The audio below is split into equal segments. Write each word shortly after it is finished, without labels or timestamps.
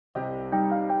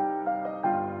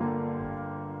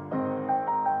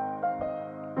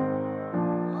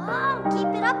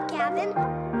Keep it up, Gavin.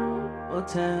 Oh,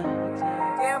 Tann.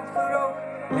 Damn, Pluto.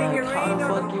 Make it How rain the on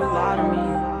fuck the you lie to me?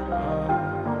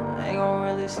 Ain't gon'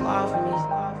 really slide for me.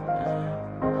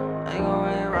 Ain't gon'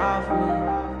 really ride for me.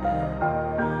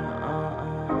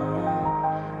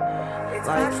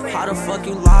 Like, how the fuck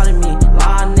you lie to me?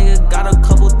 Lie nigga got a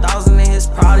couple thousand in his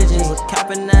prodigies. Was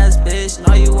capping ass bitch,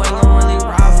 no you ain't gon' really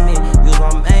ride for me. You was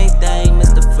my main thing,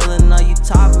 miss the feeling, no you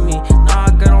top of me.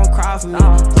 Nah, girl don't cry for me,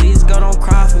 please girl don't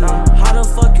cry for me. How the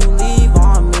fuck you leave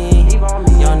on me?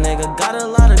 Young nigga got a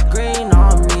lot of green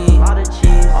on me. All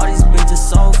these bitches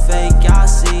so fake, y'all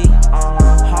see.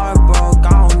 Heart broke,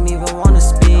 I don't even wanna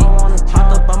speak.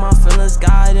 Hopped up on my feelings,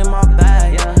 got it in my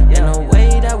bag. In the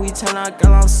way that we turn out,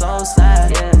 girl, I'm so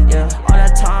sad. All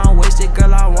that time wasted,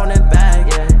 girl, I want it back.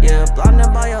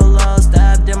 Blinded by your love,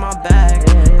 stabbed in my back.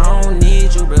 I don't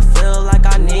need you, but feel like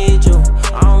I need you.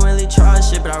 I don't really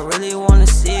trust shit, but I really wanna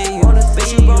see you.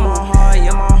 Bitch, you broke my heart,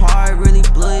 yeah, my heart really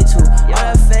blew too. All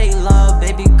that fake love,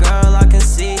 baby girl, I can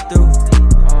see through.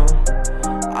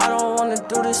 I don't wanna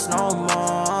do this no more.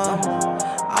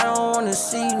 I don't wanna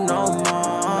see you no more.